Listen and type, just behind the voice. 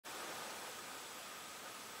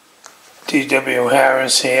D.W.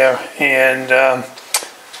 Harris here, and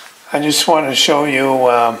I just want to show you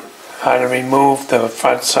how to remove the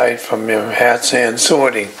front sight from your Hatsan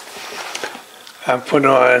Sortie. I put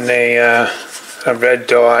on a red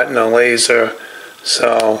dot and a laser,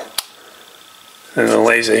 and the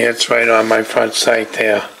laser hits right on my front sight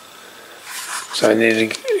there. So I need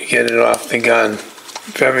to get it off the gun.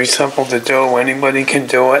 Very simple to do. Anybody can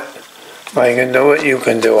do it. If I can do it, you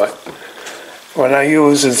can do it. What I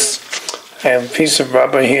use is, I have a piece of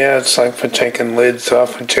rubber here. It's like for taking lids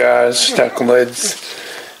off of jars, stuck lids.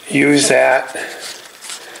 Use that,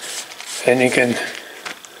 and you can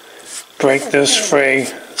break this free.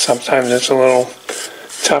 Sometimes it's a little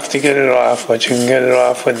tough to get it off, but you can get it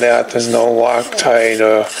off with that. There's no Loctite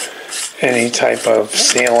or any type of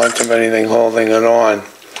sealant or anything holding it on.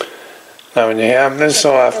 Now when you have this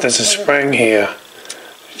off, there's a spring here.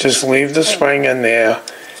 Just leave the spring in there.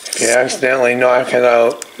 If you accidentally knock it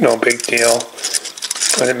out, no big deal.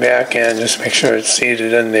 Put it back in, just make sure it's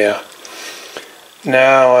seated in there.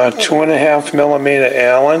 Now 2.5 millimeter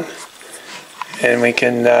Allen, and we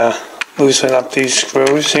can loosen up these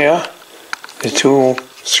screws here. The 2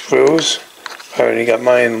 screws. I already got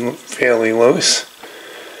mine fairly loose.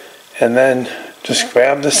 And then just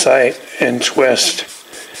grab the sight and twist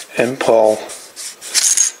and pull.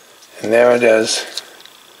 And there it is.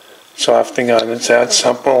 It's off the gun. It's that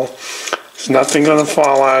simple. There's nothing going to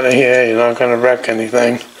fall out of here. You're not going to wreck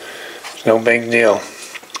anything. It's no big deal.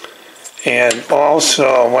 And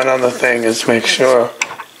also, one other thing is make sure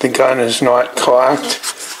the gun is not cocked.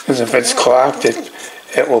 Because if it's cocked,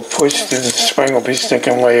 it will push, the spring will be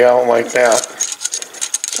sticking way out like that.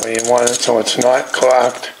 So you want it so it's not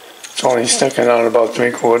cocked. It's only sticking out about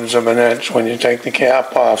 3/4 of an inch when you take the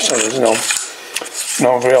cap off, so there's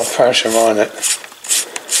no real pressure on it.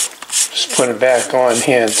 Just put it back on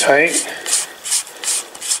hand tight.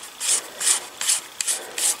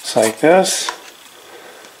 Just like this.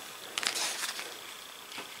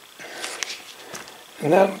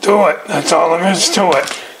 And that'll do it. That's all there is to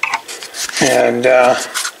it. And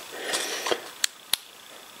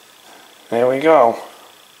there we go.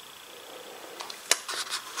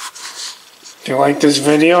 If you like this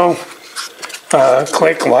video,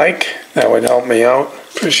 click like. That would help me out.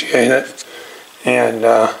 Appreciate it. And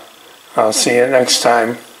I'll see you next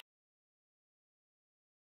time.